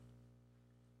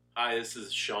Hi, this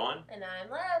is Sean, And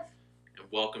I'm Lev. and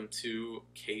welcome to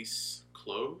Case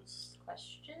Closed.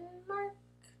 Question mark.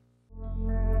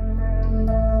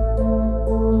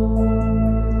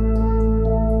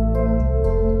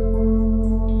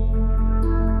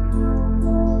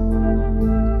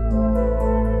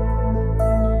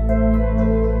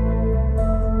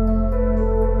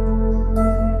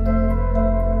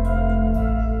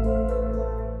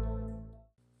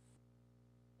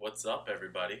 What's up,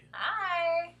 everybody?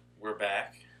 Hi. We're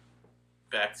back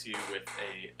to you with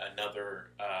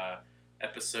another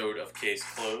episode of Case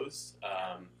Closed.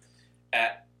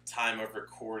 At time of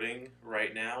recording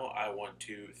right now, I want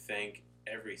to thank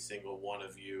every single one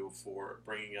of you for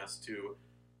bringing us to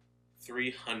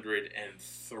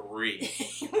 303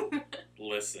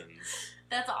 listens.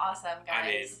 That's awesome, guys. I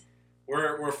mean,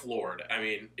 we're floored. I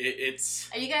mean, it's...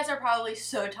 You guys are probably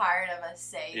so tired of us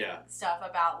saying Yeah. stuff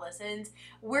about listens.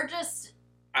 We're just...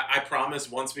 I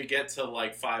promise once we get to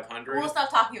like 500, We'll stop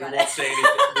talking we about won't it. say anything.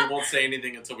 We won't say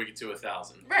anything until we get to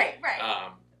 1,000. Right.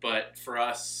 But for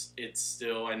us, it's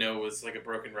still, I know it's like a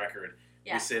broken record.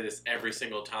 Yeah. We say this every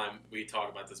single time we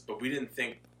talk about this, but we didn't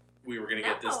think we were going to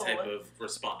get this No. type of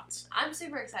response. I'm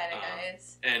super excited,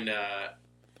 guys. And,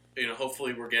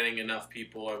 hopefully we're getting enough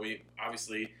people. We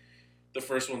obviously, the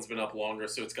first one's been up longer,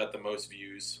 so it's got the most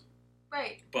views.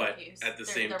 Right. But Views. at the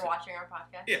they're, same They're time... watching our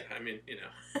podcast. Yeah, I mean, it's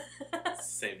the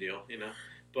same deal,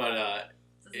 But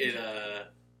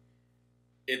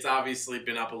it's obviously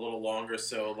been up a little longer,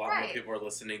 so a lot more Right. people are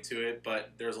listening to it,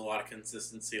 but there's a lot of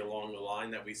consistency along the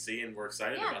line that we see, and we're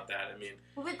excited Yeah. about that. I mean,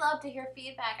 We would love to hear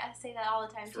feedback. I say that all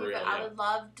the time, For too, real, but yeah. I would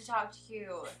love to talk to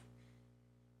you.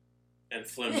 and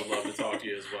Flynn would love to talk to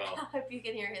you as well. I hope you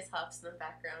can hear his huffs in the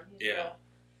background. Yeah.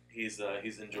 He's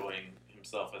enjoying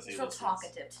himself as he He's real listens.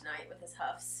 talkative tonight with his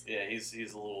huffs. Yeah, he's a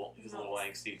little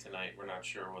angsty tonight. We're not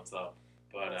sure what's up,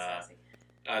 but Sexy.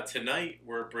 tonight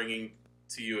we're bringing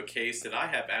to you a case that I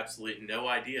have absolutely no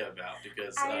idea about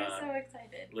because I am so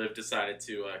excited. Liv decided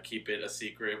to keep it a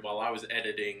secret while I was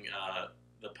editing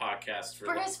the podcast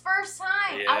For his first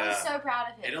time. I was so proud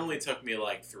of him. It only took me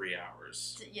like 3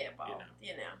 hours To- yeah, well,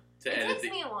 you know, to to it edit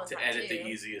takes me a long to time, edit too. the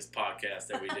easiest podcast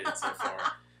that we did so far.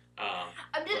 I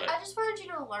but- just wanted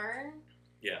you to learn.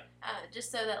 Yeah.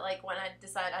 Just so that, like, when I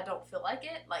decide I don't feel like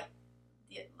it, like,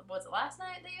 was it last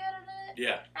night that you edited it?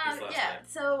 Yeah. it was last Yeah. night.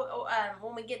 So,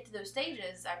 when we get to those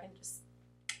stages, I can just...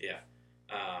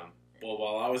 Well,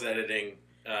 while I was editing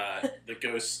the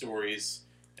ghost stories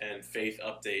and faith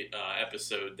update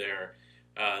episode there,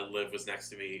 Liv was next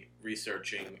to me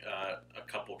researching a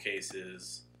couple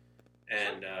cases,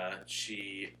 and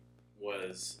she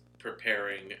was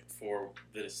preparing for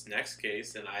this next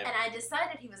case, and I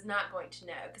decided he was not going to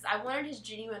know, because I wanted his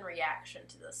genuine reaction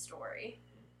to this story.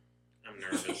 I'm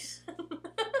nervous.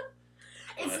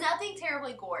 It's But- nothing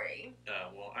terribly gory.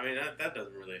 Well, I mean, that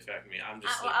doesn't really affect me. I'm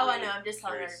just I really know. I'm just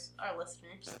telling curious. our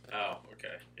listeners. Oh,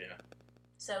 okay, yeah.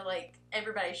 So, like,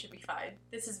 everybody should be fine.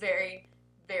 This is very,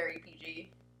 very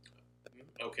PG.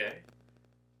 Okay.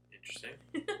 Interesting.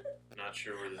 Not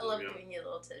sure where this I is love going. giving you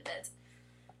little tidbits.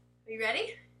 Are you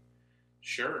ready?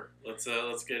 Sure. Let's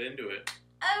get into it.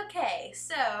 Okay,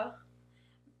 so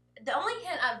the only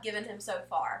hint I've given him so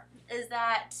far is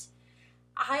that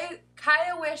I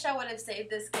kind of wish I would have saved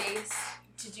this case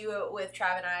to do it with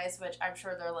Trav and I's, which I'm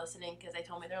sure they're listening because they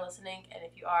told me they're listening. And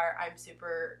if you are, I'm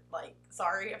super, like,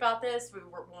 sorry about this. When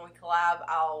we collab,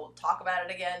 I'll talk about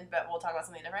it again, but we'll talk about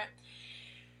something different.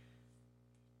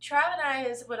 Trav and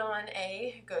I went on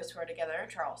a ghost tour together in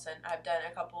Charleston. I've done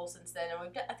a couple since then,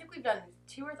 and I think we've done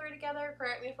 2 or 3 together.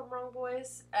 Correct me if I'm wrong,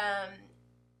 boys.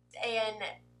 And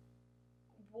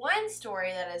one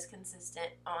story that is consistent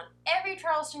on every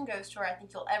Charleston ghost tour I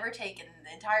think you'll ever take in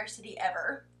the entire city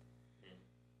ever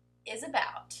is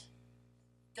about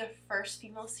the first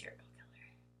female serial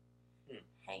killer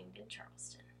hanged in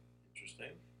Charleston.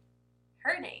 Interesting.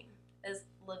 Her name is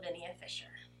Lavinia Fisher.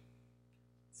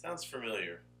 Sounds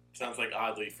familiar. Sounds like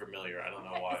oddly familiar. I don't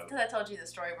know why. It's because I told you the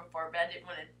story before, but I didn't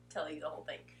want to tell you the whole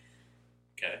thing.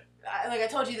 Okay. I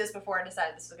told you this before I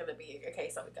decided this was going to be a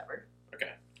case that we covered.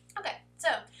 Okay. Okay, so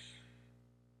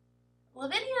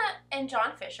Lavinia and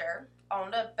John Fisher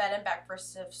owned a bed and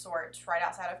breakfast of sorts right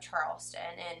outside of Charleston.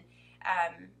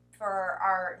 And for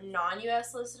our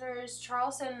non-U.S. listeners,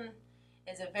 Charleston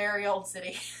is a very old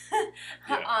city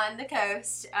on the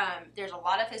coast. There's a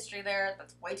lot of history there.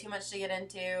 That's way too much to get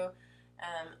into.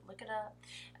 Look it up.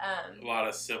 A lot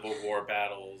of Civil War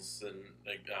battles and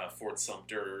like Fort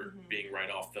Sumter being right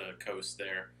off the coast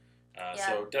there.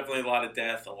 So definitely a lot of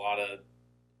death, a lot of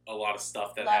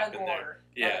stuff that happened there.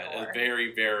 Yeah, a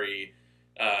very, very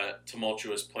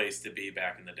tumultuous place to be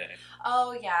back in the day.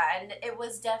 Oh yeah, and it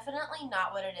was definitely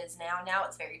not what it is now. Now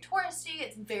it's very touristy.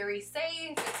 It's very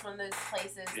safe. It's one of those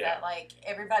places that like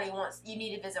everybody wants. You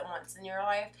need to visit once in your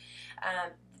life.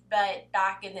 But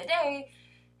back in the day,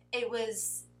 it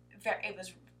was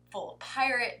full of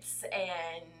pirates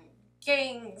and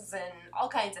gangs and all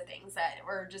kinds of things that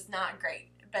were just not great,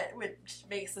 but which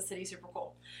makes the city super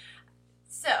cool.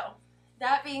 So,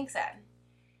 that being said,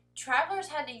 travelers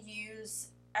had to use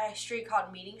a street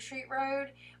called Meeting Street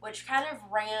Road, which kind of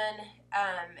ran.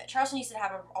 Charleston used to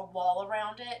have a wall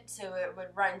around it, so it would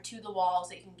run to the wall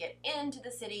so you can get into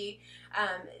the city,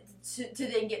 to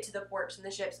then get to the ports and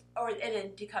the ships, and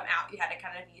then to come out, you had to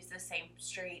kind of use the same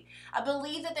street. I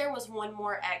believe that there was one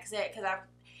more exit because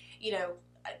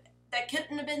that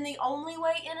couldn't have been the only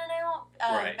way in and out.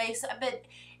 Right.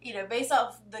 Based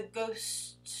off the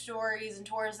ghost stories and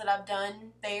tours that I've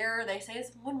done there, they say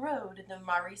it's one road. And then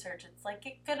my research, it's like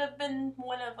it could have been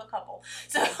one of a couple.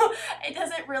 So it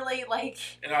doesn't really like.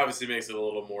 It obviously makes it a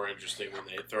little more interesting when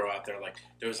they throw out there like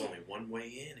there's only one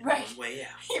way in and one way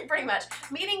out. Pretty much.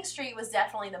 Meeting Street was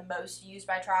definitely the most used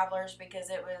by travelers because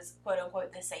it was quote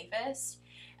unquote the safest,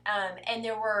 and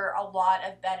there were a lot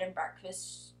of bed and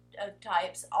breakfast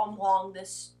types along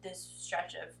this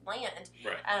stretch of land,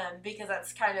 right? Because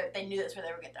that's kind of they knew that's where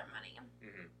they would get their money.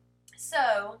 Mm-hmm.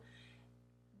 So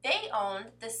they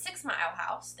owned the 6 Mile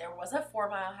house. There was a 4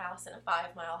 Mile house and a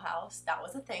 5 Mile house. That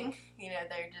was a thing.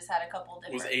 They just had a couple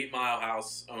different. Was 8 Mile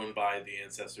house owned by the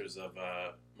ancestors of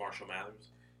Marshall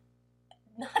Mathers?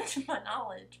 Not to my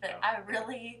knowledge, but I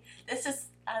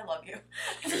love you.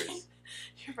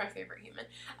 You're my favorite human.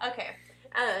 Okay,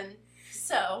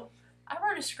 so. I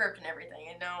wrote a script and everything,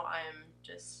 and now I am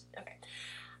just... Okay.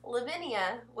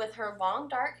 Lavinia, with her long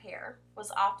dark hair,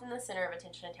 was often the center of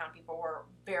attention in town. People were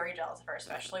very jealous of her,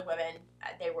 especially women.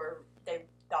 They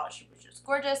thought she was just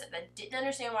gorgeous, and they didn't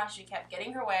understand why she kept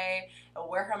getting her way or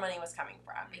where her money was coming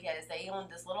from, because they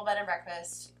owned this little bed and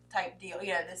breakfast type deal.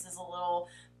 This is a little,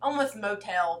 almost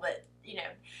motel, but,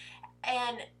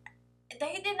 and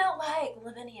they did not like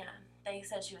Lavinia. They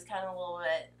said she was kind of a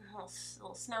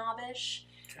little snobbish.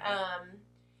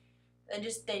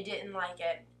 They didn't like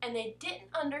it, and they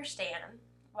didn't understand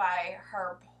why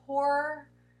her poor,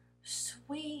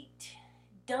 sweet,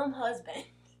 dumb husband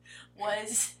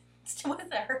was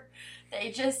with her.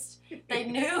 They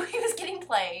knew he was getting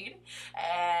played,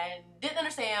 and didn't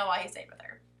understand why he stayed with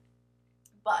her.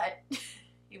 But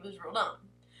he was real dumb.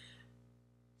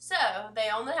 So they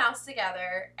owned the house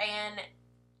together, and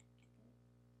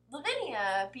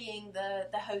Lavinia, being the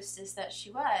hostess that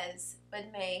she was,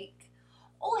 would make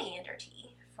oleander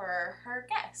tea for her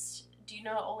guests. Do you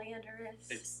know what oleander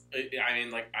is?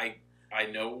 I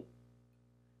know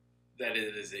that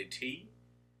it is a tea.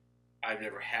 I've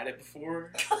never had it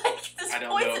before. I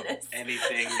don't know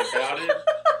anything about it.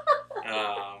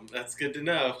 That's good to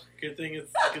know. Good thing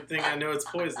I know it's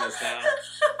poisonous now.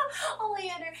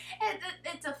 Oleander,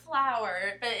 it's a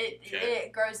flower, but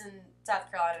it grows in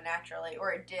South Carolina naturally,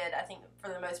 or it did. I think for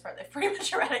the most part, they've pretty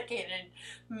much eradicated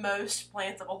most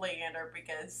plants of oleander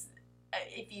because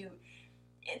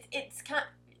it's kind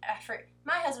of,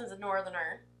 my husband's a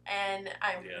northerner and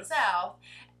I'm from the South.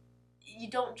 You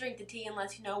don't drink the tea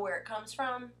unless you know where it comes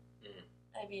from. Mm.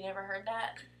 Have you never heard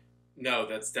that? No,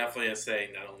 that's definitely a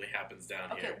saying that only happens down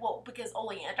here. Okay, well, because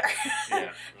oleander.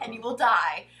 Yeah. And you will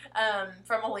die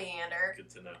from oleander. Good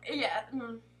to know. Yeah.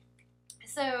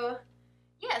 So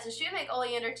she would make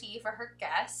oleander tea for her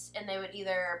guests, and they would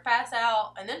either pass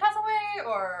out and then pass away,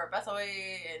 or pass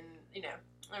away and,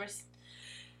 there was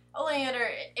oleander.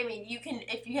 I mean, you can,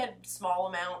 if you had small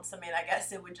amounts, I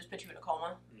guess it would just put you in a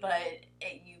coma, but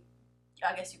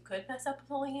I guess you could mess up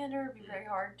with oleander. It'd be very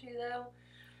hard to, though.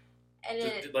 And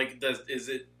is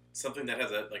it something that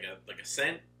has a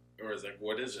scent, or is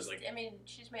what is just like?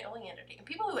 She's made oleander tea, and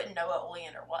people who wouldn't know what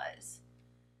oleander was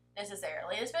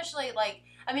necessarily, especially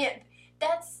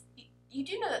that's you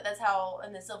do know that's how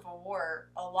in the Civil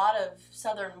War a lot of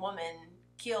Southern women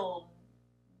killed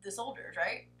the soldiers,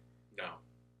 right? No.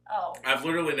 Oh. I've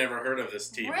literally never heard of this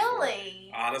tea.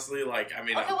 Really? Before. Honestly,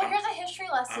 here's a history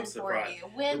lesson for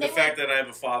you. The fact that I have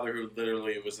a father who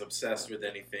literally was obsessed with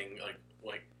anything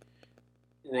like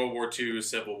World War II,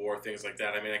 Civil War, things like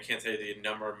that. I can't tell you the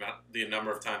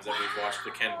number of times that we've watched the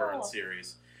Ken Burns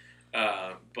series,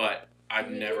 but I've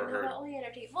never heard. Oleander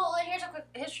tea. Well, then here's a quick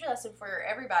history lesson for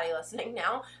everybody listening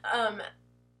now.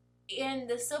 In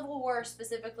the Civil War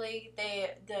specifically,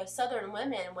 the Southern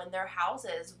women, when their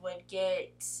houses would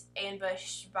get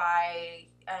ambushed by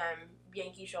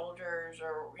Yankee soldiers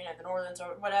or the Northerns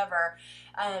or whatever,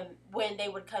 when they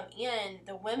would come in,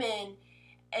 the women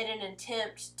in an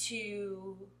attempt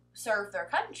to serve their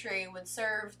country, would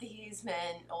serve these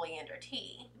men oleander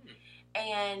tea.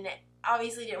 And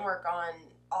obviously didn't work on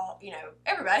all,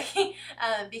 everybody,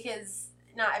 because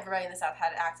not everybody in the South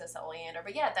had access to oleander.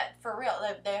 But yeah, that for real,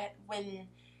 when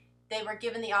they were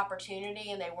given the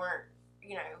opportunity and they weren't,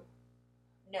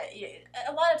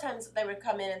 a lot of times they would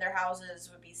come in and their houses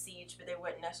would be sieged, but they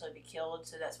wouldn't necessarily be killed.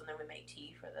 So that's when they would make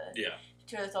tea for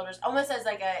the soldiers, almost as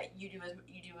like a you do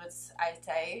as I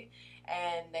say,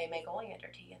 and they make oleander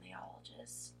tea and they all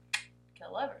just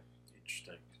kill over.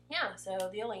 Interesting. Yeah, so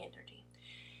the oleander tea.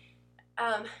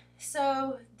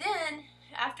 So then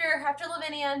after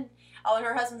Lavinia and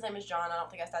her husband's name is John. I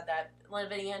don't think I said that.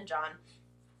 Lavinia and John.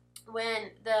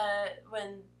 When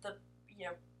the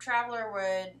traveler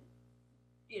would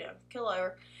kill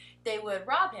over, they would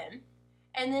rob him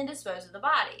and then dispose of the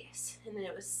bodies. And then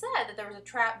it was said that there was a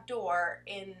trap door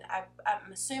in,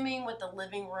 I'm assuming what the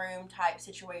living room type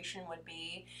situation would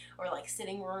be, or like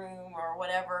sitting room or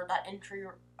whatever that entry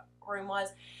room was.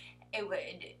 It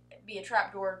would be a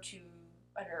trap door to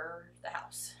under the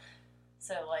house.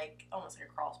 So like almost like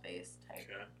a crawl space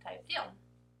type deal.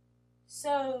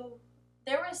 So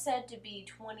there was said to be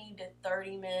 20 to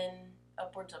 30 men,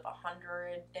 upwards of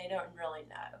 100. They don't really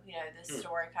know. This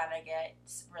story kind of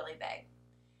gets really big.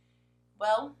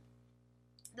 Well,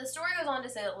 the story goes on to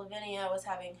say that Lavinia was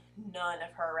having none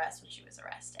of her arrests when she was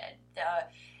arrested.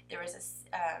 There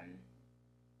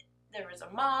was a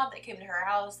mob that came to her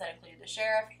house that included the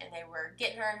sheriff, and they were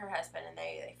getting her and her husband, and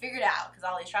they figured out, because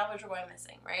all these travelers were going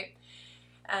missing, right?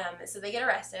 So they get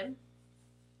arrested,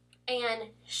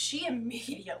 and she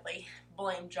immediately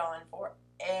blamed John for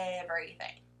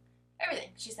everything. Everything.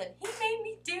 She said, he made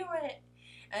me do it.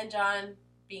 And John,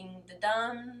 being the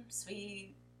dumb,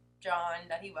 sweet John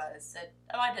that he was, said,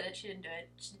 oh, I did it. She didn't do it.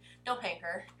 Don't hang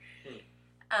her.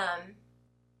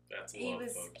 That's love,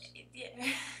 folks.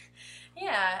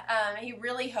 Yeah. He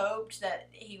really hoped that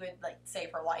he would save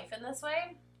her life in this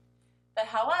way. But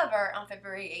however, on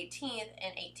February 18th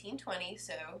in 1820,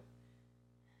 so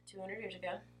 200 years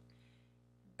ago,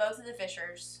 both of the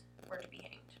Fishers were to be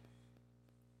hanged,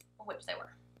 which they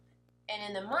were. And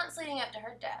in the months leading up to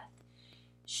her death,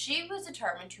 she was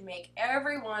determined to make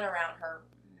everyone around her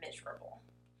miserable.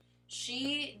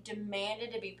 She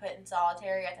demanded to be put in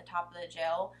solitary at the top of the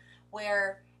jail,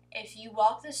 where if you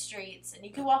walk the streets, and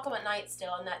you can walk them at night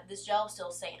still, and that this jail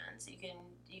still stands, you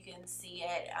can see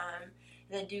it.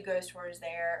 They do ghost tours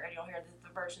there, and you'll hear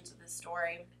the versions of this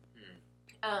story.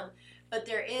 But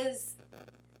there is,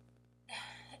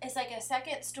 it's like a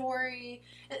second story.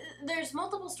 There's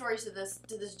multiple stories to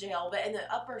this jail, but in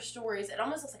the upper stories, it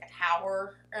almost looks like a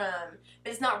tower.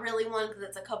 But it's not really one, because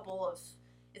it's a couple of.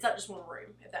 It's not just one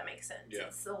room, if that makes sense. Yeah.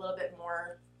 It's a little bit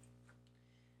more.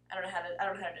 I don't know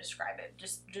how to describe it.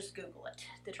 Just Google it.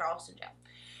 The Charleston jail.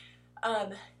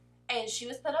 And she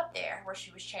was put up there where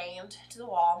she was chained to the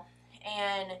wall,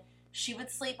 and she would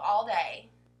sleep all day,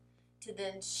 to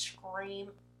then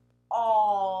scream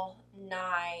all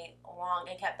night long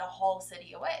and kept the whole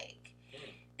city awake,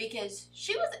 because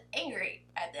she was angry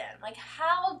at them. Like,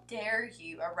 how dare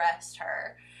you arrest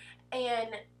her? And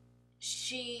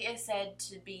she is said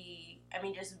to be,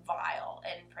 just vile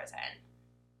in prison.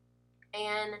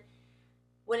 And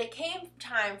when it came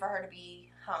time for her to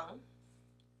be hung,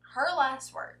 her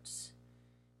last words,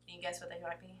 can you guess what they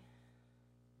might be?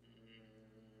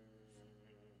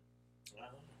 I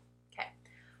don't know. Okay.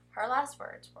 Her last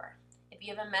words were, if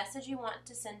you have a message you want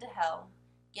to send to hell,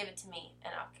 give it to me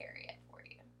and I'll carry it for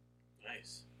you.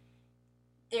 Nice.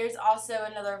 There's also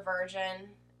another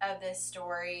version of this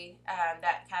story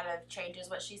that kind of changes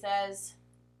what she says.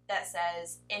 That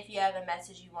says, if you have a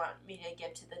message you want me to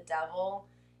give to the devil,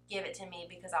 give it to me,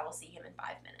 because I will see him in 5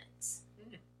 minutes.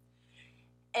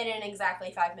 And in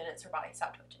exactly 5 minutes, her body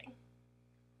stopped twitching.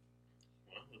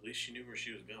 Well, at least she knew where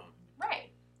she was going.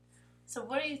 Right. So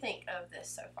what do you think of this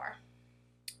so far?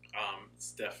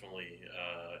 It's definitely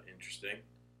interesting.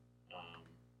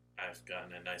 I've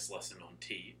gotten a nice lesson on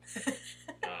tea.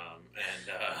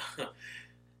 And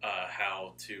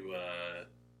how to,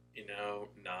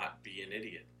 not be an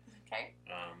idiot. Okay.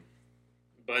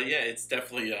 But yeah, it's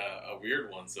definitely a weird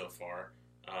one so far.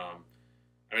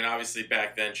 Obviously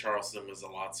back then Charleston was a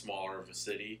lot smaller of a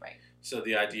city. Right. So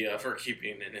the idea of her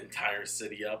keeping an entire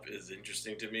city up is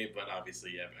interesting to me, but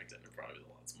obviously, yeah, back then it probably was a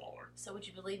lot smaller. So would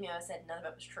you believe me when I said none of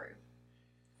it was true?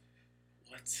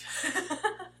 What?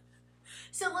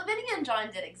 So Lavinia and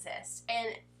John did exist.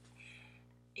 And,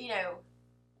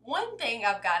 one thing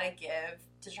I've got to give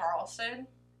to Charleston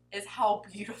is how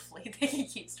beautifully they can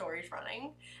keep stories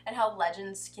running and how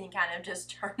legends can kind of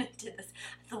just turn into this.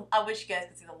 I wish you guys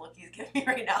could see the look he's giving me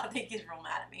right now. I think he's real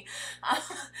mad at me.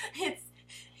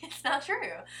 It's not true.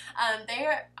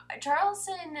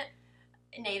 Charleston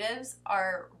natives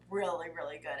are really,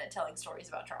 really good at telling stories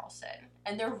about Charleston.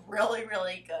 And they're really,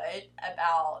 really good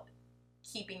about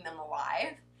keeping them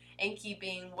alive and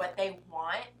keeping what they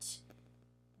want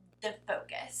the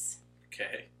focus.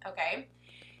 Okay?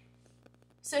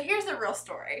 So here's the real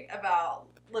story about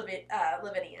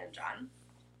Lavinia and John.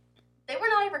 They were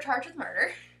not ever charged with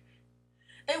murder.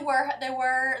 They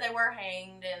were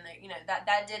hanged, and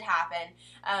that did happen.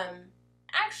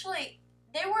 Actually,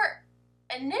 they were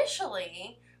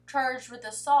initially charged with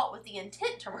assault with the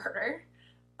intent to murder,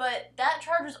 but that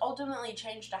charge was ultimately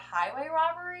changed to highway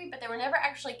robbery, but they were never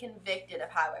actually convicted of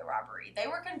highway robbery. They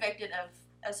were convicted of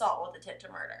assault with intent to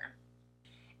murder.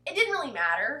 It didn't really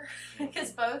matter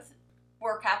because both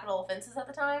were capital offenses at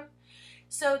the time.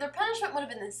 So their punishment would have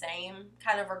been the same,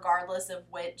 kind of regardless of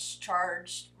which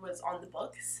charge was on the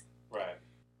books. Right.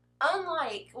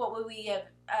 Unlike what we have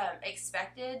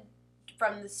expected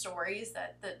from the stories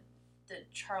that the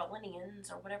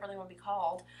Charlinians, or whatever they want to be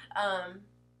called. I don't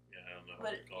know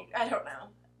what they're called. I don't know.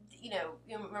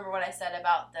 You remember what I said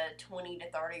about the 20 to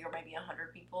 30 or maybe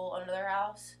 100 people under their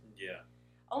house? Yeah.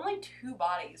 Only 2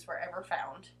 bodies were ever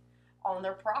found on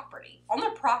their property. On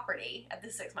their property at the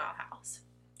 6 Mile House.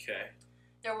 Okay.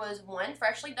 There was one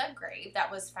freshly dug grave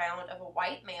that was found of a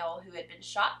white male who had been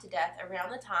shot to death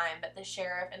around the time that the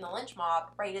sheriff and the lynch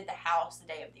mob raided the house the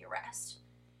day of the arrest.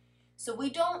 So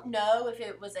we don't know if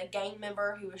it was a gang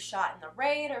member who was shot in the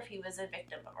raid or if he was a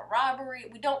victim of a robbery.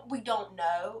 We don't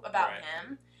know about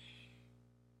him.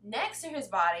 Next to his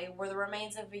body were the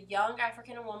remains of a young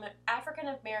African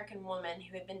American woman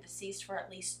who had been deceased for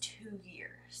at least 2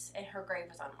 years, and her grave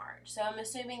was unmarked. So I'm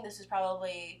assuming this was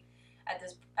probably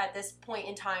at this point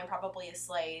in time probably a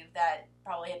slave that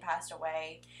probably had passed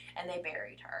away, and they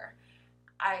buried her.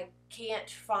 I can't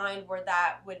find where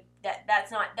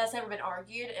that's never been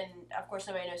argued, and of course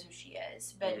nobody knows who she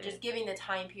is. But just giving the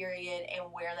time period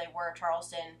and where they were,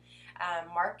 Charleston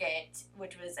Market,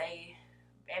 which was the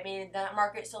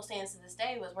market still stands to this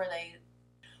day, was where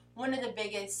one of the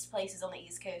biggest places on the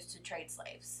East Coast to trade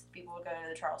slaves. People would go to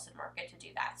the Charleston Market to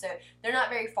do that. So they're not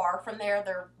very far from there.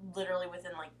 They're literally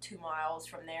within 2 miles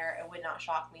from there. It would not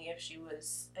shock me if she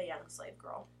was a young slave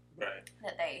girl. Right.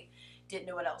 That they didn't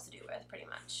know what else to do with, pretty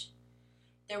much.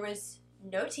 There was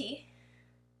no tea.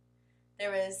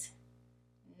 There was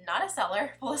not a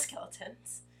cellar full of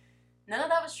skeletons. None of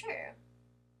that was true.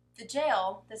 The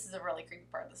jail, this is a really creepy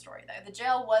part of the story though, the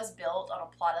jail was built on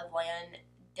a plot of land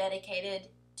dedicated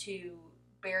to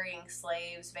burying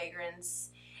slaves,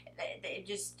 vagrants,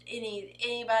 just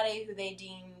anybody who they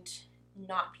deemed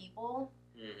not people.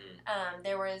 Mm-hmm.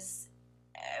 They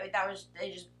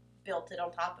just built it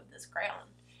on top of this ground.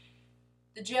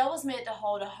 The jail was meant to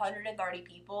hold 130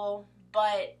 people,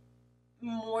 but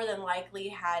more than likely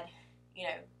had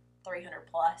 300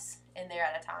 plus in there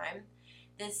at a time.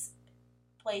 This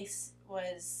place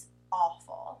was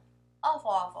awful.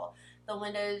 The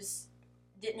windows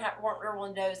weren't real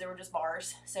windows, they were just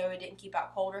bars, so it didn't keep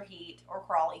out cold or heat or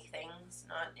crawly things,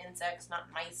 not insects,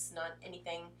 not mice, not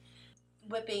anything.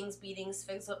 Whippings, beatings,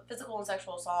 physical and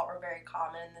sexual assault were very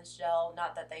common in this jail.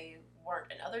 Not that they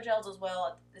weren't in other jails as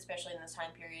well, especially in this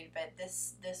time period, but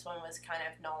this one was kind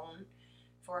of known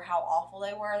for how awful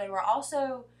they were. They were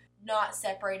also not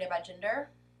separated by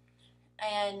gender,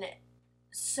 and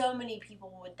so many people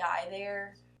would die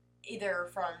there, either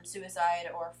from suicide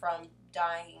or from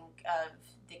dying of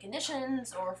the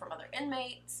conditions or from other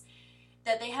inmates,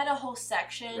 that they had a whole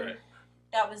section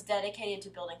that was dedicated to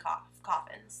building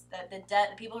coffins. That the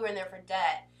people who were in there for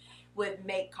debt would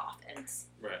make coffins.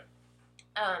 Right.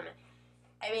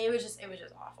 It was just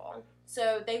awful.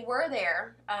 So they were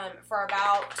there for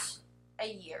about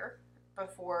a year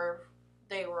before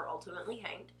they were ultimately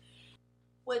hanged.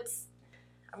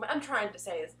 I'm trying to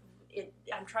say is,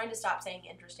 I'm trying to stop saying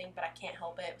interesting, but I can't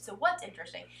help it. So what's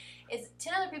interesting is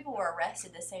 10 other people were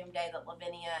arrested the same day that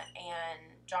Lavinia and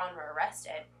John were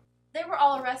arrested. They were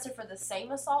all arrested for the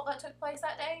same assault that took place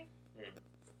that day.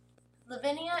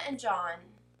 Lavinia and John,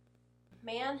 a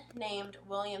man named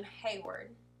William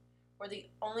Hayward, were the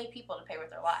only people to pay with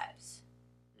their lives.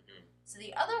 So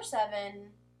the other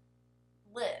 7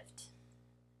 lived,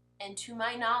 and to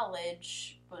my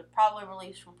knowledge, was probably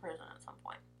released from prison at some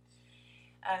point.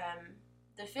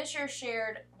 The Fishers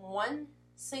shared one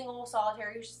single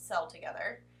solitary cell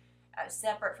together,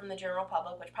 separate from the general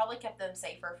public, which probably kept them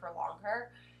safer for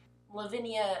longer.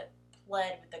 Lavinia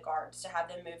pled with the guards to have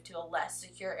them move to a less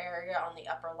secure area on the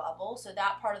upper level. So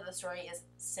that part of the story is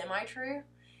semi-true.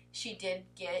 She did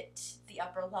get the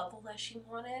upper level that she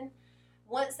wanted.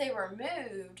 Once they were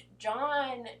moved,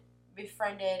 John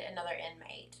befriended another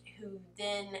inmate who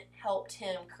then helped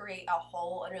him create a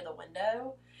hole under the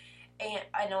window.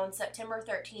 And on September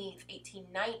 13th,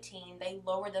 1819, they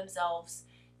lowered themselves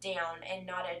down and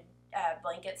knotted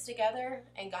blankets together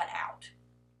and got out.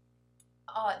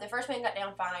 The first man got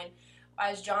down fine.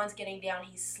 As John's getting down,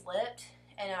 he slipped,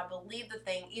 and I believe the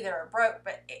thing either broke,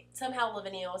 but somehow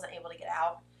Lavinia wasn't able to get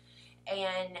out.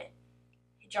 And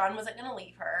John wasn't going to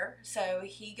leave her, so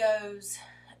he goes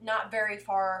not very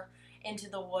far into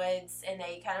the woods, and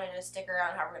they kind of just stick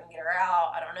around how we're going to get her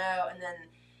out. I don't know. And then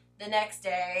the next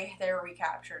day, they were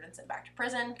recaptured and sent back to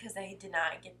prison because they did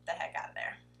not get the heck out of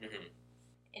there. Mm-hmm.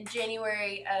 In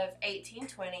January of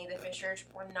 1820, the Fishers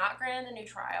were not granted the new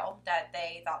trial that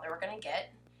they thought they were going to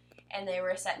get, and they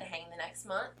were set to hang the next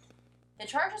month. The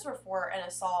charges were for an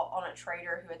assault on a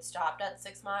trader who had stopped at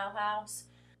 6 Mile House,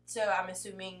 so I'm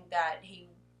assuming that he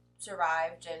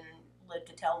survived and lived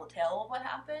to tell the tale of what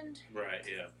happened. Right,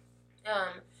 yeah.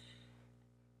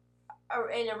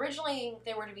 And originally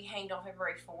they were to be hanged on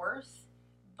February 4th,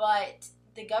 but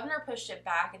the governor pushed it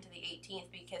back into the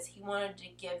 18th because he wanted to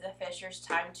give the Fishers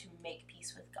time to make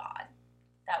peace with God.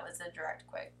 That was a direct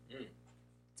quote.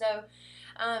 So,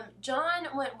 John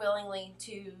went willingly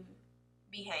to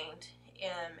be hanged,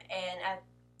 and at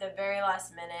the very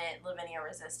last minute, Lavinia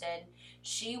resisted.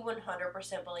 She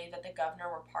 100% believed that the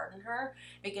governor would pardon her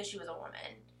because she was a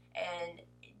woman, and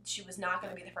she was not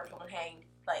going to be the first woman hanged.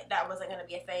 Like, that wasn't going to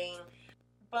be a thing.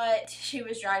 But she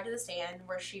was dragged to the stand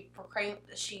where she proclaimed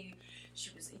that she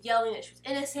was yelling that she was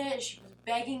innocent. She was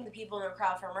begging the people in the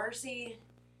crowd for mercy.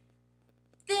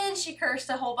 Then she cursed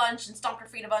a whole bunch and stomped her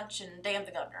feet a bunch and damned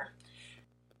the governor.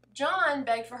 John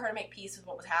begged for her to make peace with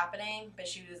what was happening, but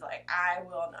she was like, I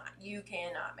will not. You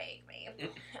cannot make me.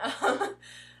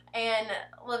 And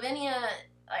Lavinia,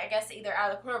 I guess either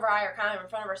out of the corner of her eye or kind of in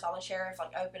front of her, saw the sheriff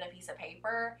like open a piece of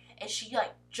paper, and she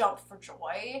like jumped for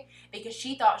joy because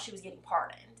she thought she was getting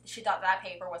pardoned. She thought that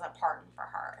paper was a pardon for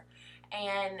her.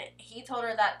 And he told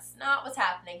her, that's not what's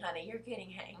happening, honey. You're getting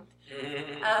hanged.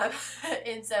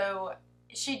 And so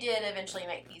she did eventually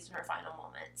make peace in her final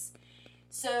moments.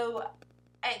 So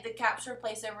the caps were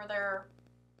placed over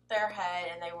their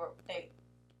head, and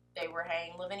they were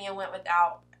hanged. Lavinia went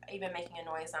without even making a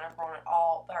noise, not a groan at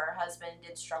all, but her husband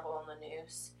did struggle on the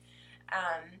noose.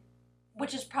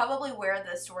 Which is probably where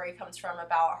the story comes from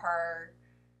about her,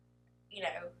 you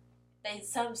know,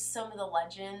 some of the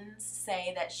legends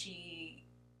say that she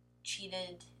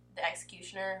cheated the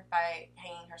executioner by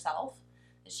hanging herself,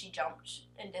 that she jumped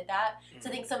and did that. Mm-hmm. So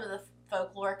I think some of the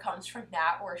folklore comes from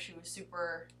that, where she was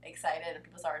super excited and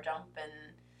people saw her jump, and,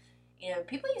 you know,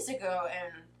 people used to go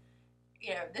and,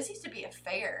 you know, this used to be a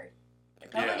fair.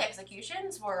 Public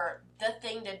executions were the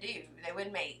thing to do. They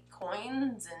would make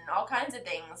coins and all kinds of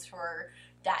things for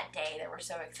that day. They were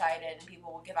so excited, and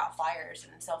people would give out flyers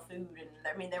and sell food, and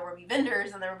I mean, there would be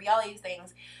vendors and there would be all these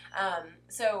things.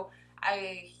 So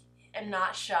I am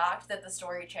not shocked that the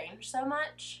story changed so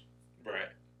much. Right.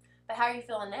 But how are you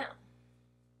feeling now?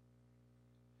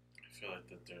 I feel like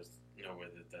that there's no way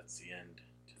that that's the end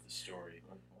to the story.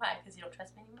 Why? Because you don't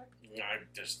trust me anymore? I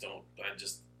just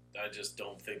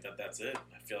don't think that that's it.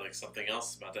 I feel like something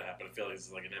else is about to happen. I feel like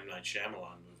it's like an M. Night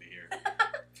Shyamalan movie here.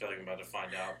 I feel like I'm about to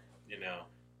find out, you know,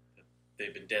 that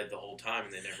they've been dead the whole time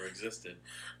and they never existed.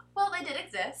 Well, they did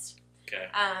exist. Okay.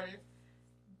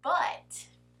 But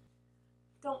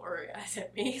don't worry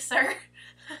at me, sir.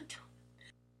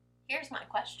 Here's my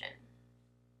question.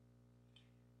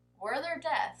 Were their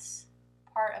deaths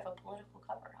part of a political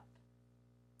cover-up?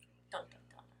 Dun, dun,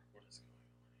 dun. What is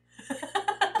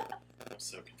going on? I'm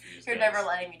so confused. You're never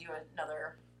letting me do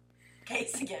another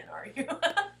case again, are you?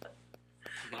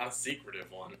 Not a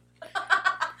secretive one.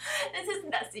 This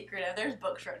isn't that secretive. There's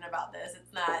books written about this.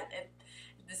 It's not.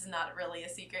 This is not really a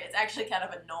secret. It's actually kind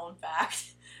of a known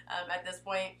fact at this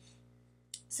point.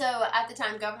 So at the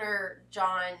time, Governor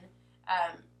John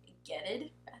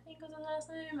Geddes, I think was his last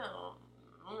name.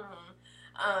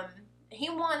 He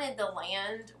wanted the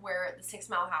land where the 6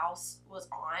 Mile House was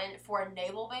on for a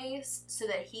naval base so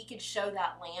that he could show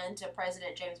that land to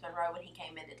President James Monroe when he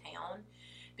came into town,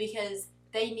 because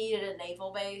they needed a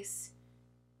naval base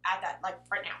at that, like,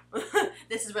 right now.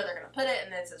 This is where they're going to put it,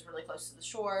 and this is really close to the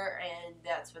shore, and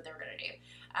that's what they were going to do.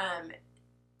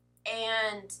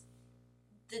 And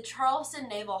the Charleston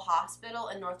Naval Hospital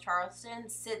in North Charleston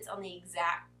sits on the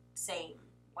exact same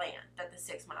land that the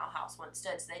 6 Mile House once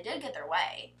stood, so they did get their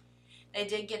way. They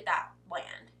did get that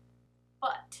land.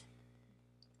 But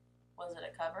Was it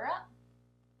a cover-up?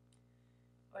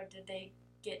 Or did they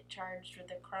get charged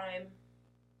with a crime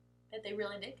that they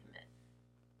really did commit?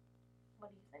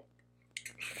 What do you think?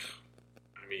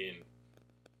 I mean,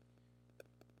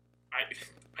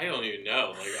 I don't even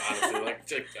know. Like, honestly,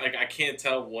 like I can't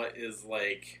tell what is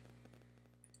like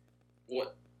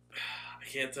what. I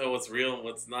can't tell what's real and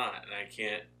what's not, and I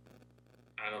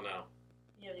don't know.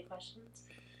 You have any questions?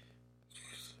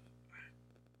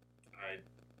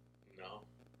 No.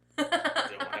 I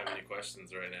don't have any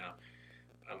questions right now.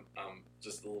 I'm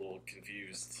just a little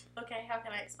confused. Okay, how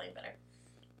can I explain better?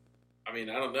 I mean,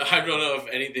 I don't know. I don't know if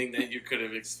anything that you could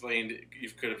have explained it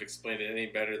any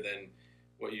better than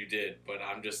what you did. But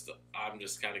I'm just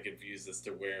kind of confused as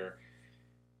to where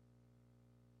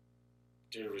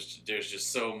there's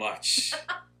just so much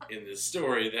in this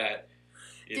story that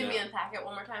Did we unpack it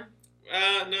one more time?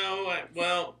 No.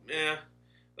 Yeah.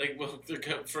 Like, well,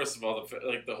 first of all,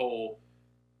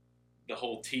 the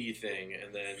whole tea thing,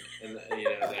 and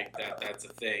like that's a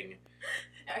thing.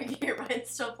 Are your mind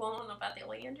still blown about the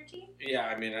oleander tea? Yeah,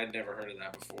 I mean, I'd never heard of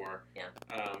that before. Yeah.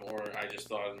 Or I just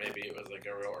thought maybe it was like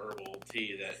a real herbal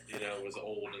tea that was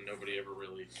old and nobody ever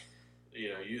really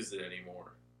used it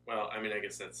anymore. Well, I mean, I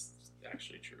guess that's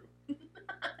actually true.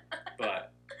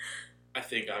 But I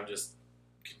think I'm just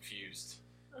confused.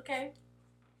 Okay.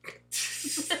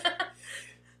 So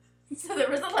there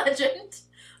was a legend.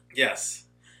 Yes.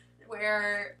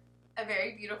 Where a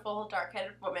very beautiful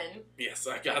dark-headed woman. Yes,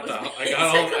 I got all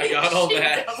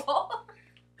that.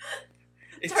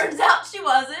 Turns out she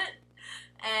wasn't,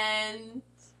 and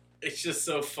it's just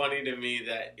so funny to me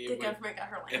that the government got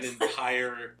her land. An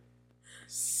entire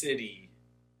city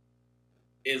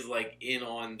is like in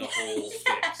on the whole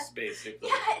fix, basically.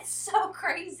 Yeah, it's so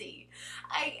crazy.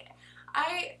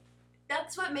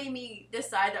 That's what made me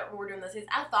decide that we're doing this.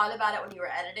 I thought about it when you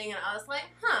were editing, and I was like,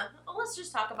 well, let's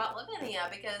just talk about Lavinia,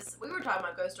 because we were talking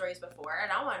about ghost stories before, and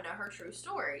I want to know her true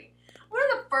story. One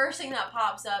of the first thing that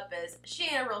pops up is she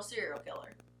ain't a real serial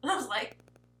killer. And I was like,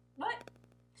 what?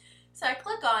 So I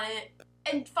click on it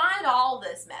and find all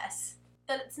this mess,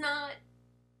 that it's not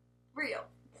real.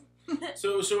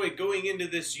 So wait, going into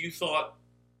this, you thought,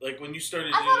 like, when you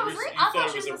started... I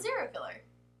thought she was a serial killer.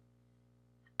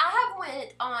 I have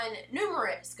went on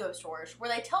numerous ghost stories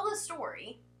where they tell this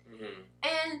story,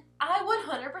 and I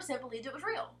 100% believed it was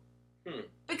real.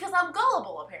 Because I'm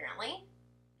gullible, apparently.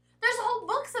 There's whole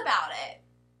books about it.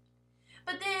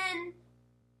 But then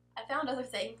I found other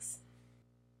things.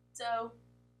 So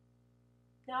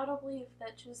now I don't believe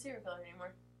that she's a serial killer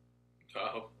anymore.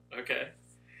 Oh, okay.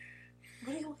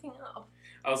 What are you looking up?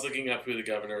 I was looking up who the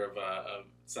governor of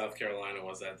South Carolina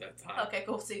was at that time. Okay,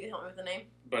 cool. So you can help me with the name.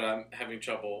 But I'm having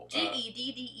trouble. Gedded.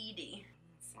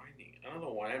 Finding. I don't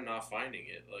know why I'm not finding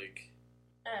it. Like,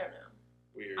 I don't know.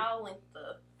 Weird. I'll link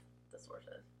the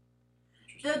sources.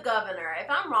 The governor. If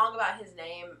I'm wrong about his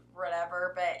name,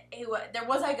 whatever. But there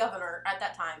was a governor at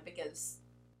that time because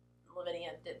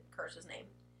Lavinia did curse his name.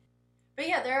 But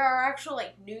yeah, there are actual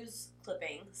like news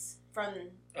clippings from.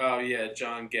 Oh yeah,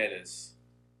 John Geddes.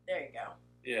 There you go.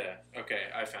 Yeah. Okay,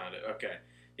 I found it. Okay.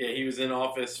 Yeah, he was in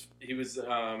office. He was in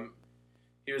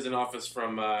office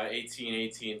from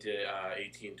 1818 to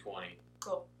 1820.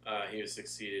 Cool. He was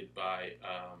succeeded by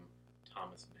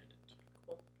Thomas Bennett.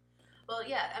 Cool. Well,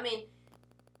 yeah. I mean,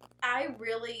 I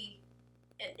really,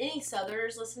 any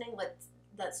Southerners listening,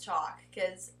 let's talk,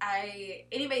 because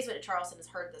anybody's been to Charleston has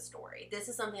heard this story. This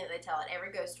is something that they tell at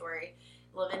every ghost story.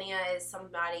 Lavinia is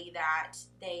somebody that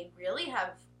they really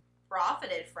have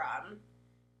profited from.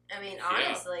 I mean,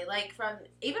 honestly, like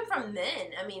even from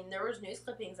men. I mean, there was news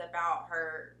clippings about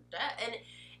her death, and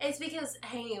it's because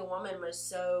hanging a woman was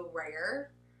so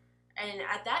rare. And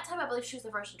at that time, I believe she was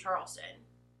the first in Charleston,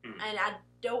 and I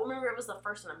don't remember it was the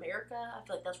first in America. I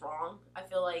feel like that's wrong. I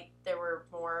feel like there were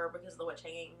more because of the witch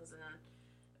hangings and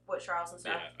witch trials and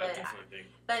stuff. Yeah, I definitely think.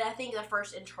 But I think the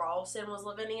first in Charleston was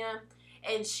Lavinia,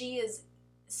 and she is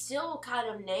still kind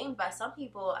of named by some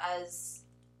people as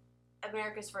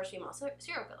America's first female serial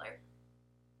killer.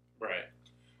 Right.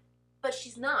 But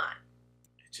she's not.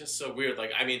 It's just so weird.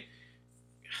 Like, I mean,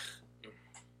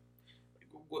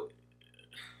 what?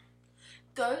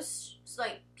 Ghosts,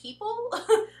 like people,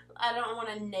 I don't want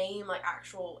to name like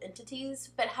actual entities,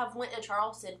 but have went to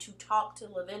Charleston to talk to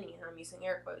Lavinia. I'm using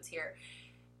air quotes here,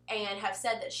 and have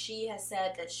said that she has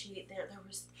said that there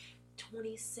was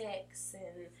 26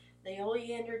 and the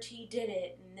oleander tea did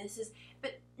it, and this is,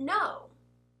 but no.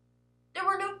 There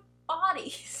were no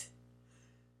bodies.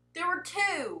 There were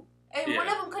two. And one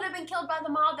of them could have been killed by the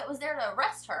mob that was there to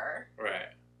arrest her.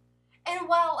 Right. And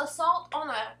while assault on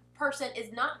a person is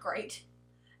not great,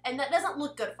 and that doesn't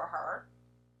look good for her,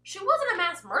 She wasn't a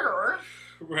mass murderer.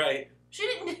 Right. She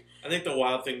didn't. I think the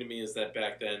wild thing to me is that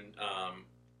back then,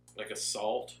 like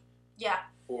assault, Yeah,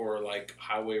 or like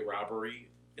highway robbery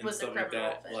and was a stuff like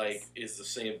criminal that, offense. like is the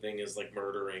same thing as like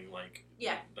murdering like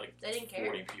Yeah, like they didn't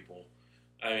 40 care. people.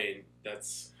 I mean,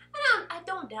 that's I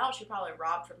don't doubt she probably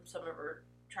robbed from some of her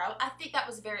travel. I think that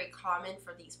was very common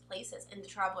for these places, and the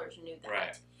travelers knew that.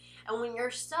 right. And when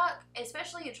you're stuck,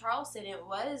 especially in Charleston, it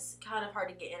was kind of hard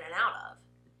to get in and out of,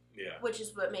 Yeah. which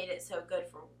is what made it so good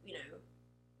for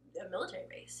a military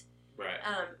base. Right.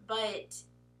 But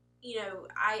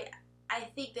I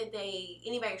think that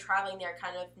anybody traveling there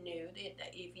kind of knew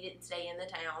that if you didn't stay in the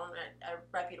town at a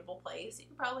reputable place, you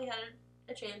probably had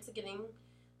a chance of getting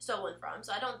stolen from.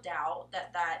 So I don't doubt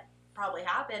that probably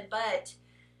happened. But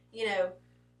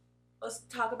let's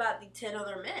talk about the 10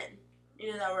 other men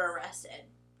that were arrested.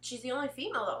 She's the only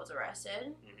female that was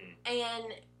arrested,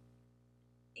 and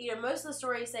most of the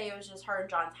stories say it was just her and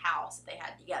John's house that they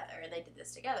had together, and they did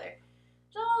this together.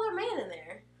 There's no other man in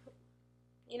there.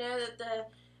 That the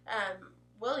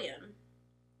William,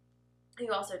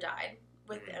 who also died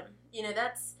with them.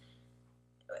 That's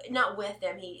not with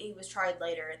them. He was tried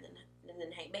later and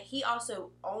then hanged, but he also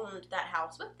owned that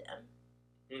house with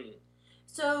them.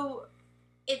 So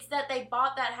it's that they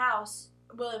bought that house,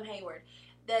 William Hayward,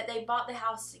 that they bought the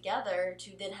house together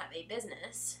to then have a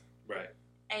business. Right.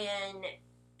 And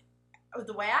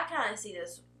the way I kind of see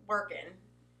this working,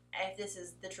 if this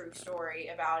is the true story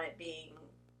about it being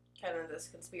kind of this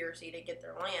conspiracy to get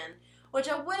their land, which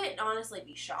I wouldn't honestly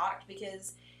be shocked,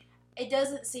 because it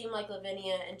doesn't seem like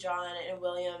Lavinia and John and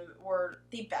William were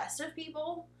the best of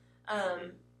people.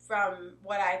 From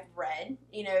what I've read,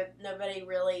 nobody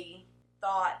really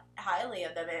thought highly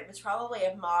of them. It was probably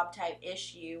a mob type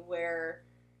issue where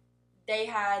they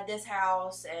had this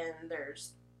house and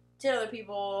there's 10 other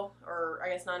people, or I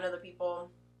guess 9 other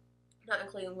people, not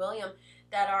including William,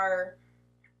 that are,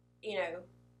 in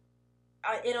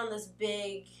on this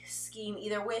big scheme,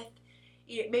 either with,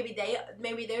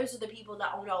 maybe those are the people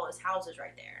that owned all those houses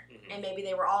right there, and maybe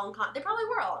they were all in they probably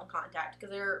were all in contact,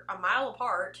 because they're a mile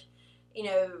apart,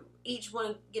 each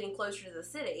one getting closer to the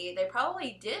city. They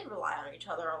probably did rely on each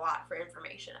other a lot for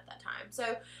information at that time.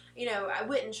 So, it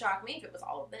wouldn't shock me if it was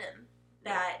all of them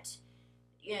that,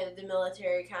 the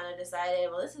military kind of decided,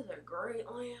 well, this is a great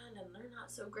land and they're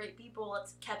not so great people,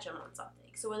 let's catch them on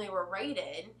something. So when they were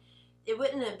raided, it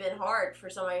wouldn't have been hard for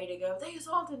somebody to go, they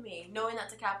assaulted me, knowing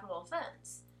that's a capital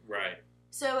offense. Right.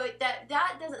 So that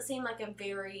doesn't seem like a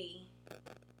very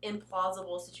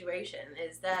implausible situation,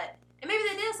 is that, and maybe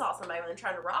they did assault somebody when they're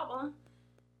trying to rob them,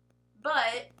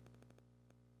 but,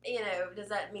 does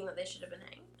that mean that they should have been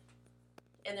hanged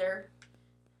and their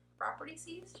property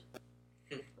seized?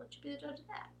 Let you be the judge of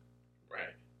that.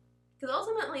 Right. Because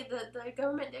ultimately the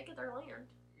government did get their land.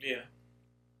 Yeah.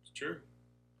 It's true.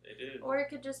 They did. Or it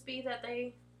could just be that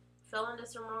they fell into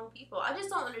some wrong people. I just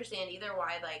don't understand either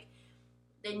why,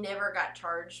 they never got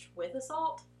charged with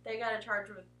assault. They got charged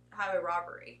with highway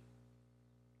robbery.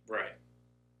 Right.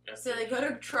 So they go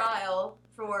to trial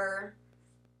for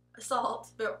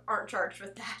assault, but aren't charged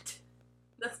with that.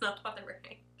 That's not why they were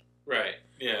hanged. Right.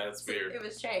 Yeah, that's weird. It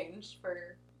was changed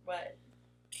for what?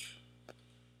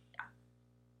 Yeah.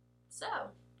 So.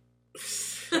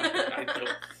 I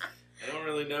don't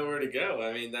really know where to go.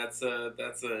 I mean, that's a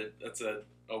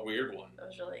weird one. I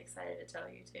was really excited to tell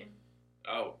you too.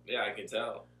 Oh yeah, I can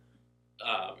tell.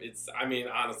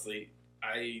 Honestly,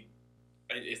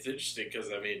 it's interesting because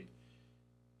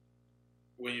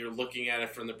when you're looking at it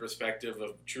from the perspective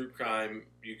of true crime,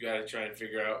 you got to try and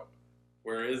figure out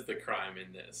where is the crime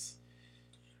in this.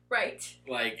 Right.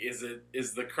 Like, is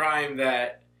the crime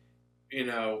that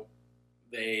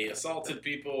they assaulted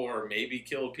people or maybe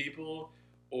killed people,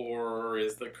 or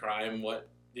is the crime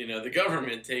the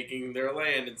government taking their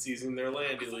land and seizing their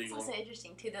land illegally? It's also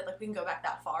interesting too that we can go back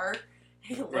that far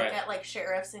and look Right. at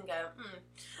sheriffs and go,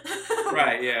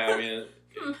 Right. Yeah.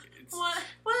 It's,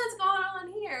 what's going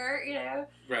on here?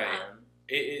 Right.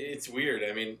 It's weird.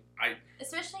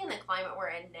 Especially in the climate we're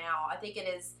in now, I think it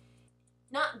is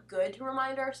not good to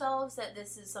remind ourselves that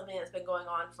this is something that's been going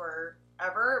on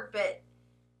forever, but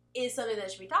is something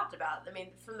that should be talked about.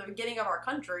 From the beginning of our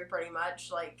country, pretty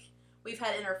much, we've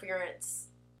had interference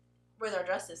with our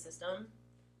justice system.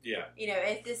 Yeah.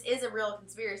 If this is a real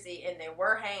conspiracy and they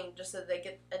were hanged just so they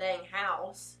get a dang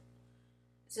house,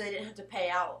 so they didn't have to pay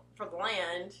out for the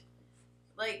land,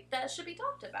 that should be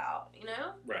talked about,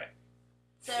 Right.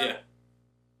 So, yeah.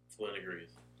 Flynn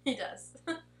agrees. He does.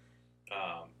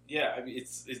 Yeah,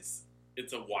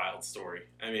 it's a wild story.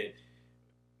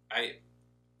 I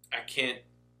can't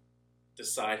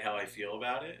decide how I feel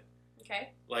about it. Okay.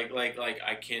 Like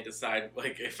I can't decide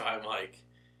if I'm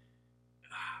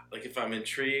if I'm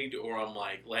intrigued or I'm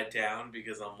let down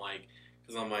because I'm like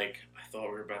I thought we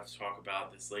were about to talk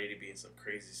about this lady being some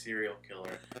crazy serial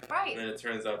killer. Right. And then it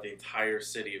turns out the entire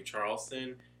city of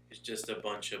Charleston is just a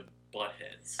bunch of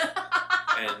buttheads.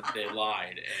 And they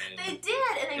lied. And they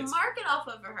did, and they mark it off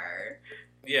of her.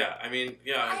 Yeah, I mean,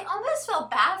 yeah. I almost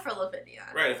felt bad for Lavinia.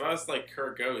 Right, if I was like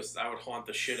Kurt Ghost, I would haunt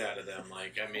the shit out of them.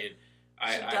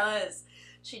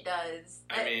 She does.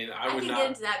 I mean, I would can not get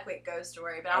into that quick ghost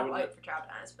story, but I'll wait for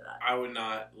Travis for that. I would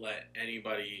not let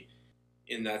anybody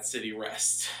in that city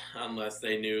rest unless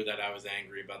they knew that I was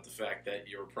angry about the fact that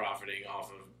you're profiting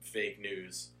off of fake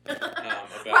news about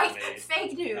right, me.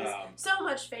 Fake news. So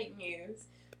much fake news.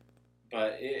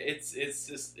 But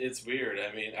it's weird.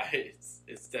 I mean,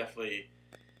 it's definitely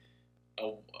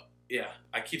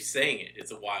I keep saying it.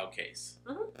 It's a wild case.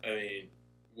 Mm-hmm. I mean,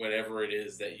 whatever it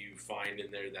is that you find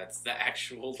in there, that's the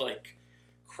actual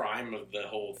crime of the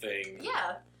whole thing.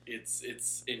 Yeah.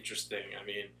 It's interesting. I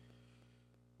mean,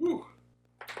 whew.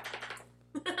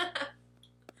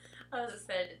 I was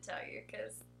excited to tell you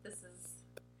because this is,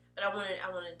 but I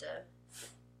wanted to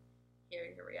hear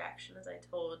your reaction as I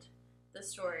told the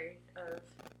story of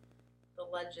the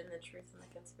legend, the truth, and the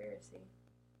conspiracy.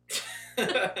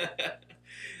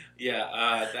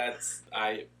 Yeah, that's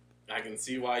I can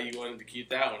see why you wanted to keep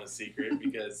that one a secret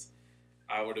because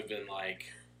I would have been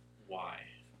like, why?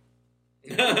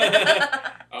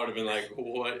 I would have been like,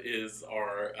 what is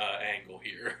our angle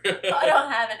here? I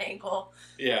don't have an angle.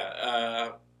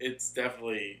 Yeah, it's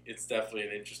definitely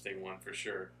an interesting one for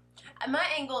sure. And my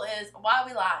angle is, why are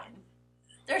we lying?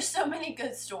 There's so many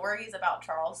good stories about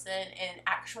Charleston and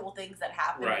actual things that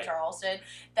happened in Charleston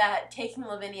that taking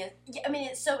Lavinia... I mean,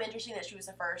 it's so interesting that she was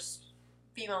the first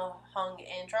female hung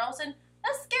in Charleston.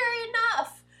 That's scary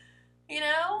enough. You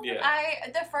know?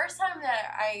 Yeah. The first time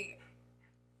that I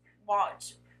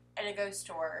walked in a ghost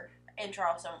tour in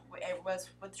Charleston, it was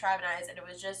with Tribe and I, and it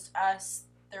was just us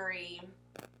three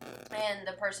and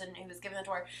the person who was giving the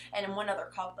tour and one other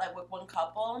couple, one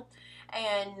couple.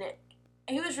 And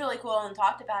he was really cool and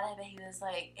talked about it, but he was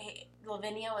like,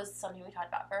 Lavinia was something we talked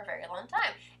about for a very long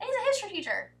time. And he's a history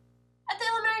teacher at the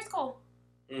elementary school.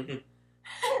 Mm-hmm.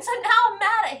 And so now I'm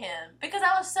mad at him because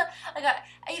I was so,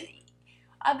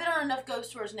 I've been on enough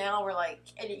ghost tours now where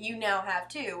and you now have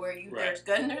too, where there's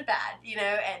good and there's bad, you know,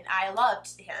 and I loved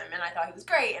him and I thought he was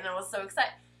great and I was so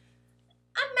excited.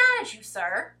 I'm mad at you,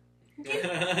 sir. You're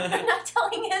not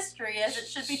telling history as it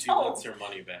should be told. She wants her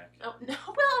money back. Oh, no.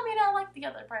 Well, I mean, I like the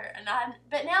other part,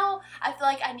 but now I feel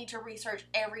like I need to research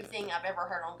everything I've ever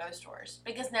heard on ghost tours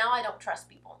because now I don't trust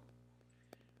people.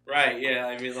 Right? Yeah.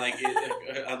 I mean,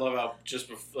 I love how just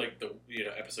before, the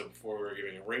episode before we were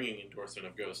giving a ringing endorsement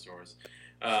of ghost tours,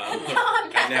 and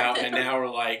now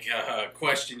we're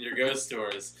question your ghost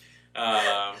tours.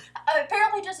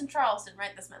 Apparently, just in Charleston,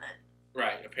 right this minute.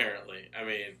 Right. Apparently, I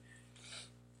mean.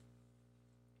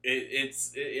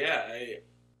 The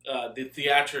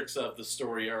theatrics of the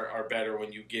story are better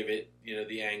when you give it,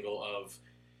 the angle of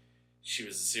she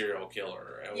was a serial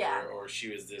killer or she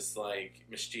was this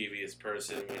mischievous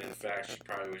person when in fact she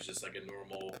probably was just a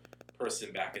normal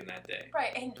person back in that day.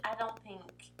 Right, and I don't think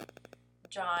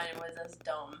John was as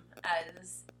dumb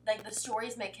as the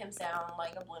stories make him sound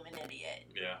like a blooming idiot.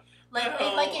 Yeah.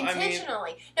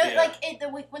 Intentionally.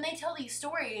 When they tell these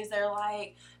stories, they're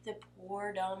like, the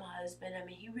poor dumb husband. I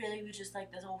mean, he really was just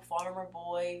this old farmer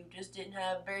boy who just didn't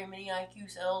have very many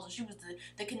IQ cells. And she was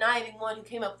the conniving one who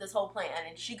came up with this whole plan,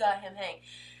 and she got him hanged.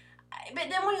 But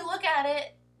then when you look at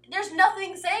it, there's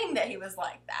nothing saying that he was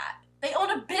like that. They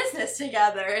owned a business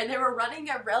together, and they were running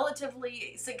a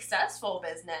relatively successful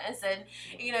business, and,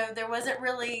 there wasn't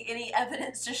really any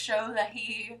evidence to show that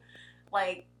he,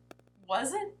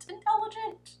 wasn't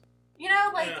intelligent,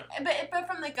 but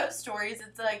from the ghost stories,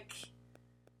 it's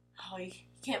you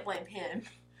can't blame him.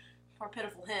 Poor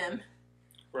pitiful him.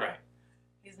 Right.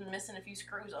 He's missing a few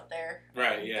screws up there.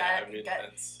 Right, yeah.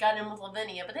 Got him with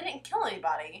Lavinia, but they didn't kill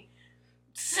anybody.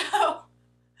 So.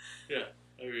 Yeah,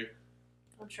 I agree.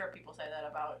 I'm sure people say that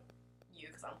about you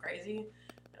because I'm crazy.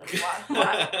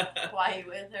 Why you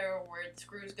with her? Where'd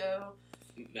screws go?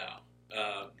 No,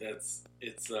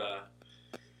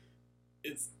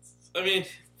 I mean,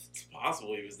 it's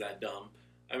possible he was that dumb.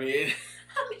 I mean,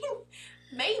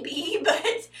 maybe,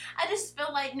 but I just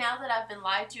feel like now that I've been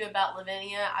lied to about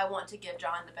Lavinia, I want to give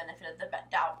John the benefit of the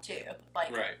doubt too.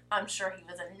 Right. I'm sure he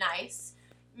was a nice,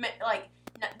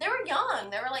 they were young.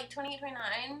 They were 28,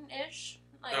 29-ish.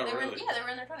 They were in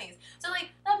their 20s. So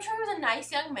I'm sure he was a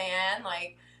nice young man,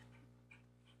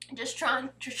 just trying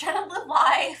to live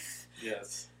life.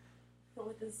 Yes.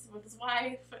 With his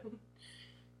wife.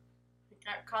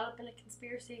 got caught up in a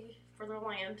conspiracy for their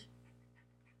land.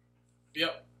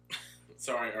 Yep.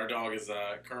 Sorry, our dog is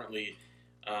currently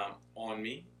on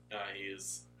me. He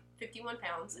is 51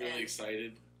 pounds. really and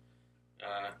excited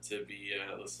to be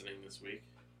listening this week.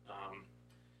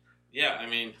 Yeah, I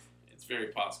mean, it's very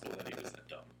possible that he was that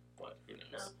dumb, but who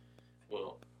knows? No.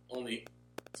 Well, only...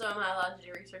 So am I allowed to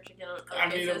do research again on I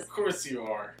mean, cases? of course you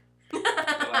are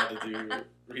allowed to do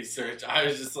research. I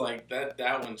was just like,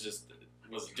 that one just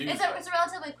was a doozy. It's a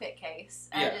relatively quick case.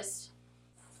 Yeah.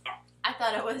 I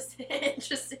thought it was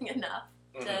interesting enough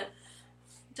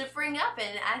to bring up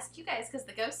and ask you guys, because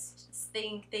the ghost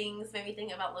things made me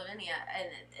think about Lavinia, and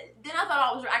then I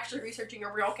thought I was actually researching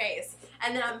a real case,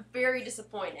 and then I'm very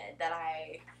disappointed that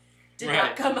I did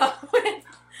not come up with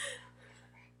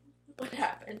what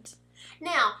happened.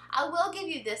 Now, I will give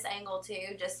you this angle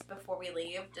too, just before we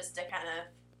leave, just to kind of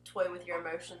toy with your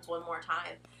emotions one more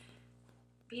time.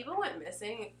 People went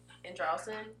missing in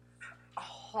Charleston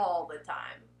all the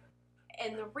time.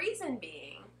 And the reason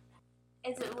being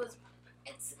is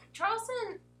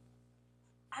Charleston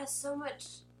has so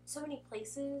many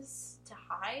places to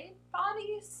hide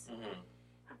bodies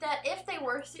that if they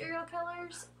were serial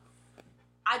killers,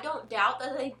 I don't doubt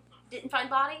that they didn't find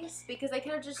bodies, because they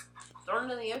could have just thrown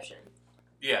them in the ocean.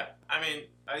 Yeah, I mean,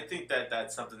 I think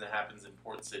that's something that happens in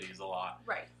port cities a lot.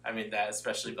 Right. I mean, that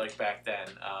especially like back then.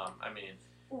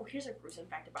 Ooh, here's a gruesome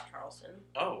fact about Charleston.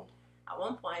 Oh. At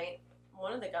one point,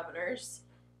 one of the governors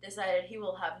decided he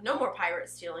will have no more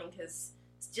pirates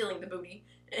stealing the booty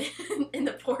in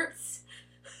the ports.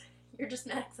 You're just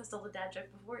next. I stole the dad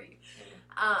joke before you.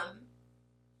 And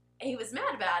he was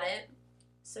mad about it,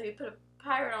 so he put a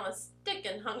pirate on a stick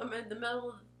and hung him in the middle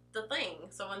of the thing.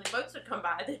 So when the boats would come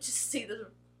by, they'd just see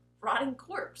the rotting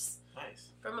corpse. Nice.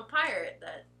 From a pirate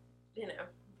that,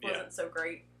 wasn't so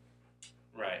great.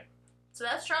 Right. So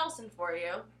that's Charleston for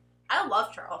you. I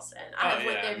love Charleston. I have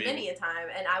went there many a time,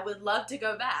 and I would love to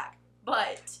go back.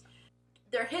 But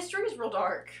their history is real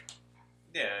dark.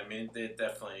 Yeah, I mean, they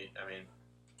definitely,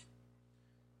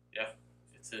 yeah,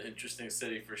 it's an interesting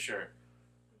city for sure.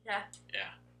 Yeah. Yeah.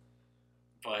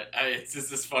 But it's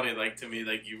just funny, like, to me,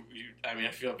 like,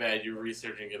 I feel bad you were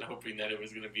researching it, hoping that it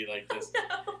was going to be like this,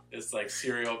 this, like,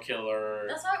 serial killer.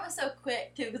 That's why it was so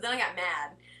quick, too, because then I got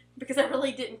mad. Because I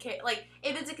really didn't care. Like,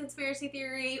 if it's a conspiracy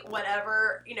theory,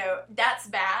 whatever, that's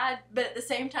bad. But at the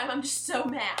same time, I'm just so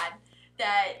mad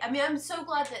that, I'm so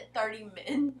glad that 30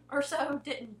 men or so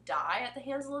didn't die at the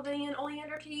hands of Lavinia and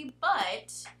Oleander T.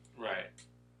 But right.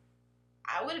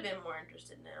 I would have been more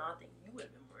interested now. I think you would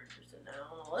have been more interested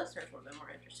now. The listeners would have been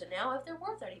more interested now if there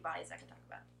were 30 bodies I could talk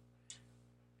about.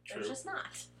 True. There's just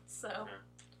not. So. Yeah.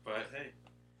 But, hey.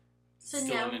 So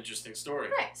still now, an interesting story.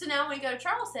 Right. So now when you go to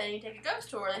Charleston and you take a ghost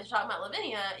tour and they're talking about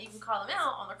Lavinia, you can call them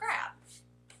out on their crap.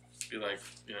 Be like,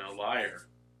 liar.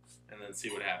 And then see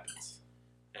what happens.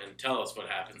 And tell us what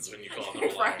happens when you call them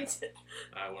a liar. Right.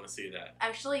 I want to see that.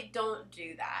 Actually, don't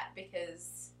do that,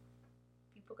 because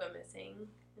people go missing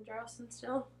in Charleston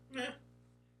still. Yeah.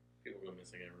 People go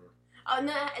missing everywhere. Oh,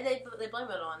 no, they blame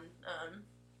it on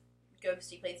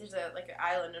ghosty places. There's an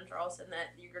island in Charleston that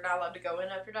you're not allowed to go in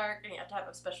after dark, and you have to have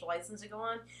a special license to go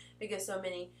on, because so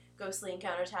many ghostly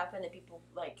encounters happen and people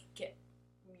get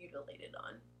mutilated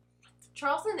on.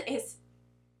 Charleston is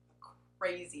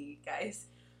crazy, guys.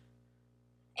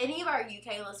 Any of our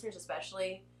UK listeners,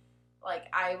 especially,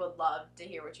 I would love to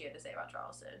hear what you had to say about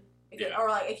Charleston, because, or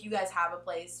if you guys have a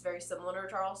place very similar to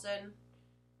Charleston.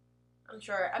 I'm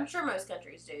sure most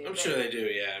countries do. I'm sure they do.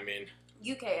 Yeah,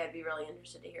 UK, I'd be really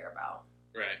interested to hear about.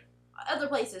 Right. Other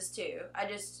places, too. I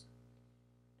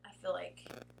feel like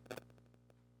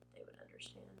they would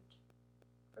understand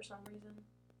for some reason.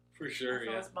 For sure, I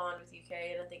feel this bond with UK,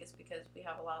 and I think it's because we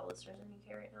have a lot of listeners in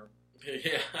UK right now.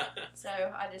 Yeah. So,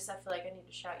 I feel like I need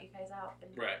to shout you guys out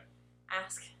and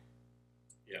ask.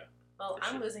 Yeah. Well,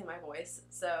 I'm losing my voice,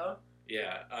 so...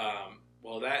 Yeah,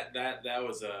 well, that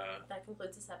was that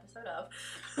concludes this episode of...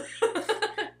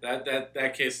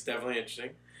 that case is definitely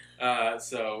interesting. I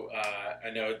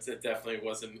know it definitely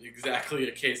wasn't exactly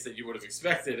a case that you would have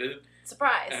expected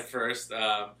Surprise! At first,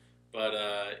 yeah.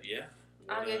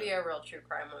 I'll give you a real true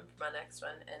crime one for my next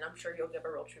one, and I'm sure you'll give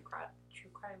a real true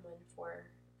crime one for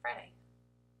Friday.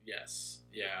 Yes.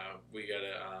 Yeah, we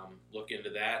gotta look into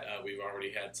that. We've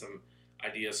already had some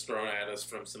ideas thrown at us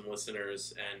from some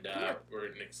listeners, and we're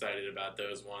excited about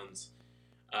those ones.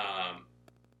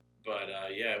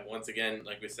 Once again,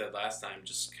 like we said last time,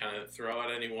 just kind of throw out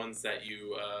any ones that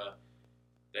you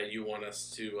want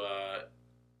us to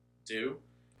do.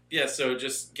 Yeah, so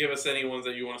just give us any ones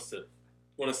that you want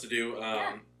us to do.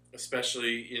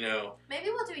 Especially, Maybe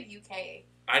we'll do a UK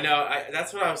I know.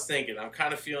 That's what I was thinking. I'm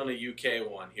kind of feeling a UK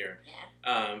one here.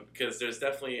 Yeah. Because I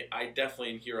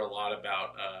definitely hear a lot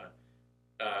about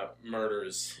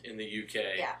murders in the UK.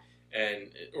 Yeah.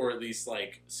 Or at least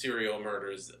like serial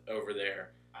murders over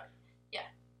there. Yeah.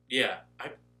 Yeah.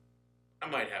 I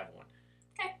might have one.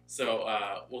 Okay. So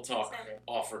we'll talk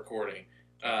off recording.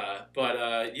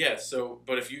 But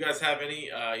if you guys have any,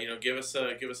 give us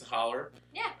a holler.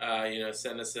 Yeah.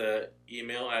 Send us an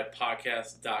email at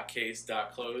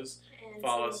podcast.case.close. And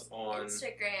follow us on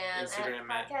Instagram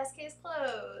at Podcast Case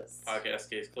Close. Podcast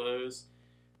Case Close.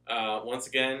 Once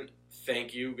again,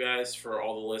 thank you guys for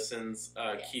all the listens.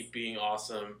 Yes. Keep being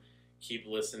awesome. Keep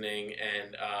listening.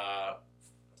 And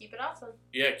keep it awesome.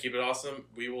 Yeah, keep it awesome.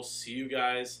 We will see you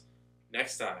guys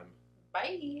next time.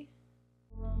 Bye.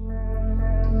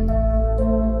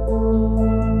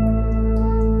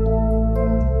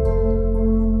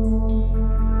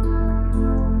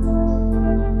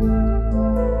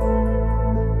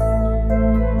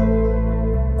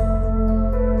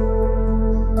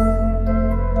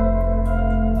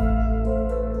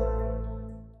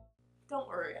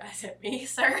 At me,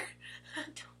 sir.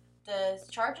 The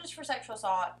charges for sexual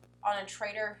assault on a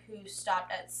trader who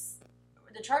stopped at...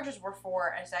 The charges were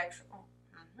for a sexual...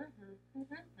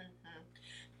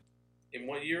 In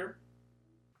what year?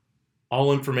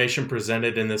 All information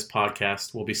presented in this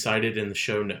podcast will be cited in the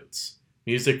show notes.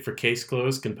 Music for Case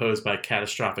Close composed by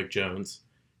Catastrophic Jones.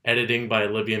 Editing by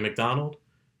Olivia McDonald.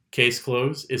 Case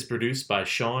Close is produced by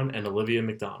Sean and Olivia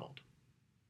McDonald.